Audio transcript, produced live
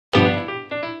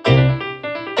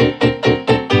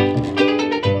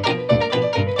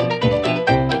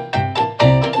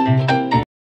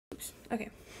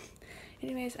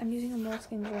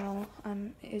moleskin journal.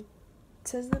 It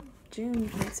says that June. You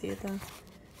can't see it though.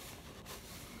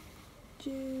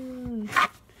 June.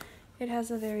 It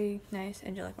has a very nice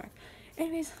angelic mark.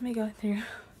 Anyways, let me go through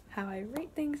how I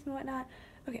rate things and whatnot.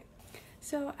 Okay,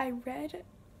 so I read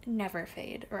Never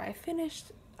Fade, or I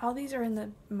finished. All these are in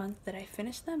the month that I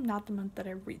finished them, not the month that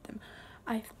I read them.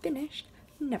 I finished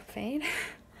Never Fade.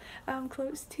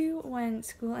 Close to when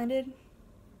school ended.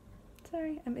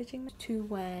 Sorry, I'm itching. To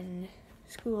when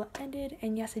school ended,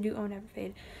 and yes, I do own Never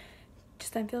Fade.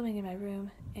 Just I'm filming in my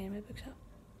room, and my bookshelf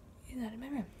is not in my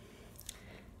room.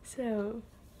 So,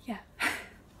 yeah.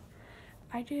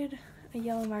 I did a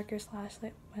yellow marker slash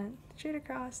that went straight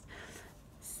across,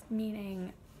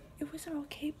 meaning it was an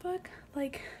okay book,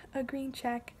 like a green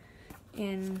check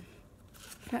in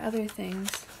my other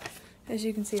things. As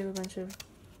you can see, I have a bunch of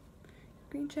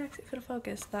green checks. If it'll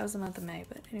focus, that was the month of May,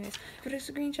 but anyways, if it is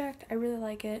a green check, I really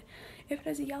like it. If it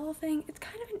has a yellow thing, it's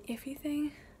kind of an iffy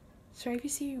thing. Sorry if you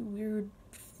see weird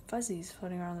fuzzies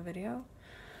floating around the video.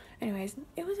 Anyways,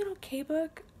 it was an okay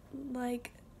book.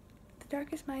 Like, the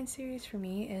Darkest Mind series for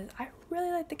me is, I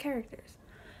really like the characters.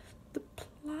 The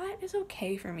plot is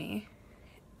okay for me,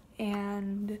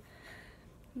 and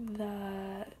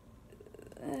the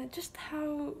just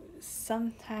how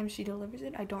sometimes she delivers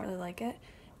it, I don't really like it.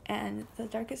 And the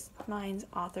Darkest Mind's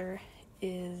author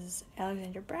is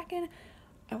Alexandra Bracken.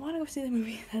 I want to go see the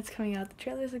movie that's coming out. The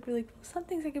trailers look really cool. Some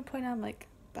things I can point out, like,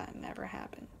 that never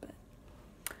happened, but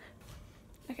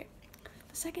okay.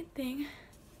 The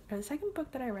second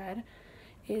book that I read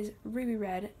is Ruby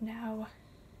Red. Now,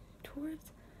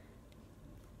 towards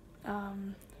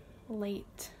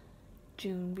late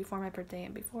June, before my birthday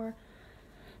and before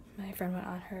my friend went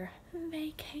on her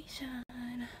vacation,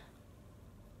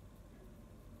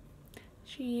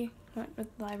 she went to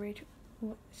the library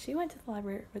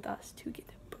with us to get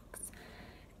books,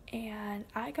 and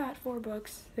I got 4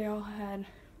 books. They all had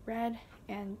red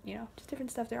and, you know, just different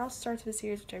stuff. They're all starts of a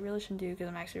series, which I really shouldn't do because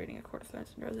I'm actually reading A Court of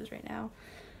Thorns and Roses right now.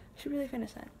 I should really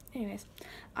finish that. Anyways,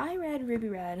 I read Ruby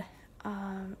Red.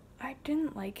 I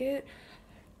didn't like it.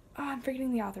 Oh, I'm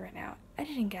forgetting the author right now.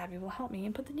 Editing Gabby will help me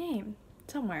and put the name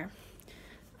somewhere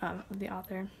of the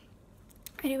author.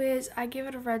 Anyways, I give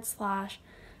it a red slash.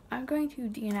 I'm going to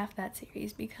DNF that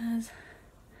series because,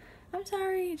 I'm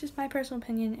sorry, it's just my personal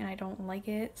opinion and I don't like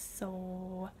it,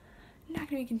 so I'm not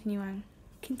going to be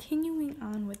continuing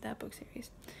on with that book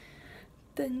series.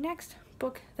 The next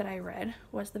book that I read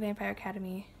was The Vampire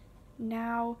Academy.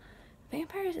 Now,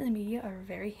 vampires in the media are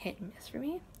very hit and miss for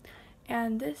me,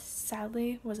 and this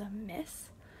sadly was a miss.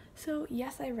 So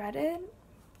yes, I read it,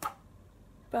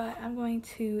 but I'm going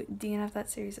to DNF that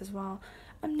series as well.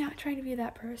 I'm not trying to be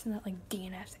that person that like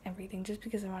DNFs everything just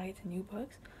because I want to get to new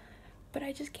books, but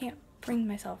I just can't bring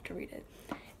myself to read it.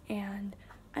 And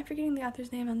I'm forgetting the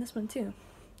author's name on this one too.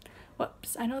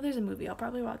 Whoops, I know there's a movie. I'll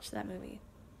probably watch that movie.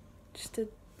 Just to,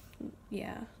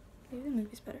 yeah, maybe the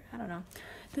movie's better. I don't know.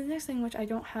 The next thing, which I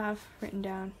don't have written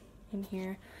down in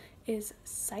here, is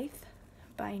Scythe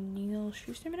by Neil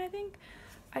Shusterman, I think.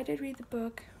 I did read the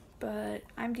book, but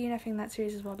I'm DNFing that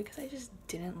series as well because I just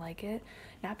didn't like it.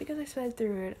 Not because I sped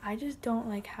through it, I just don't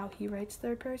like how he writes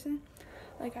third person.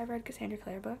 Like, I read Cassandra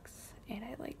Clare books, and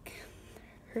I like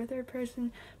her third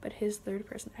person, but his third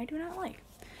person I do not like.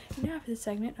 Now for the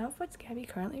segment of what's Gabby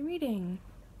currently reading.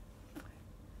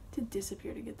 To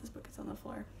disappear to get this book, it's on the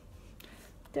floor.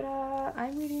 Ta-da!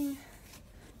 I'm reading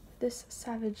This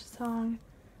Savage Song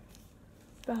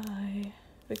by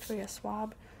Victoria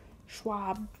Schwab.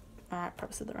 I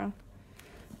probably said that wrong.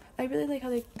 I really like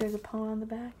how there's a poem on the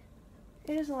back.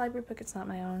 It is a library book, it's not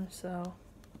my own, so.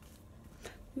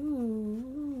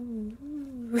 Ooh.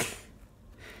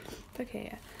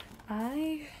 Okay,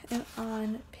 I am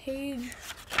on page.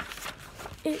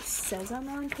 It says I'm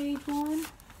on page 1,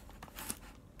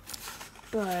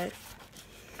 but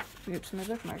oops, my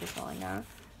bookmark is falling out.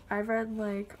 I've read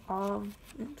like all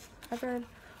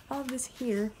of this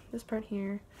here, this part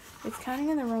here. It's counting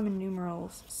in the Roman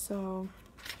numerals, so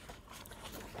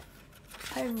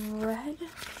I've read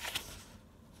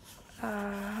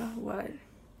what?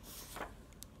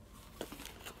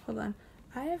 Hold on.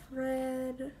 I've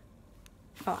read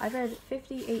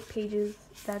 58 pages.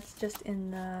 That's just in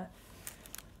the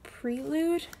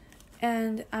prelude,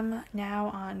 and I'm now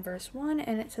on verse 1,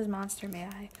 and it says Monster May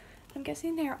I. I'm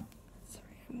guessing they're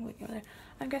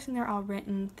I'm guessing they're all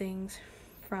written things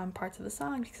from parts of the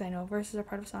song, because I know verses are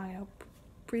part of a song, I know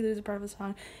preludes are part of a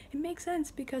song. It makes sense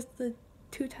because the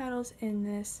 2 titles in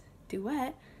this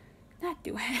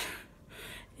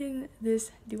in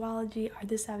this duology are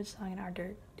This Savage Song and Our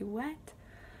Duet.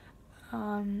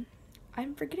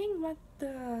 I'm forgetting what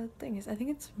the thing is. I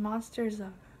think it's Monsters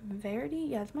of Verity.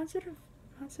 Yeah, it's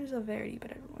Monsters of Verity,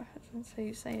 but everyone hasn't say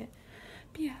you say it.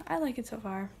 But yeah, I like it so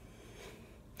far.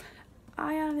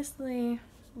 I honestly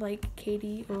like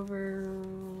Katie over,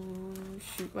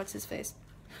 shoot, what's his face?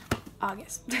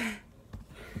 August.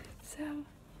 So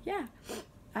yeah,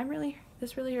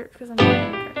 this really hurts because I'm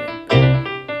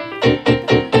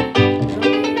not